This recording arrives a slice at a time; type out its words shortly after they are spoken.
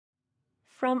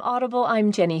From Audible,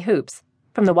 I'm Jenny Hoops.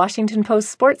 From the Washington Post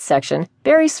sports section,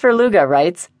 Barry Svrluga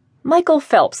writes, Michael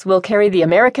Phelps will carry the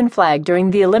American flag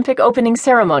during the Olympic opening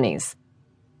ceremonies.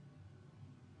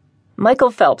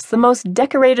 Michael Phelps, the most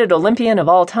decorated Olympian of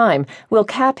all time, will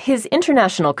cap his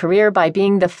international career by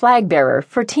being the flag bearer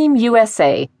for Team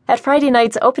USA at Friday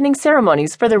night's opening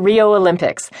ceremonies for the Rio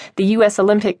Olympics, the U.S.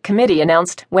 Olympic Committee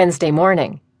announced Wednesday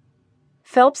morning.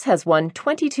 Phelps has won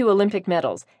 22 Olympic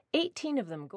medals, 18 of them gold.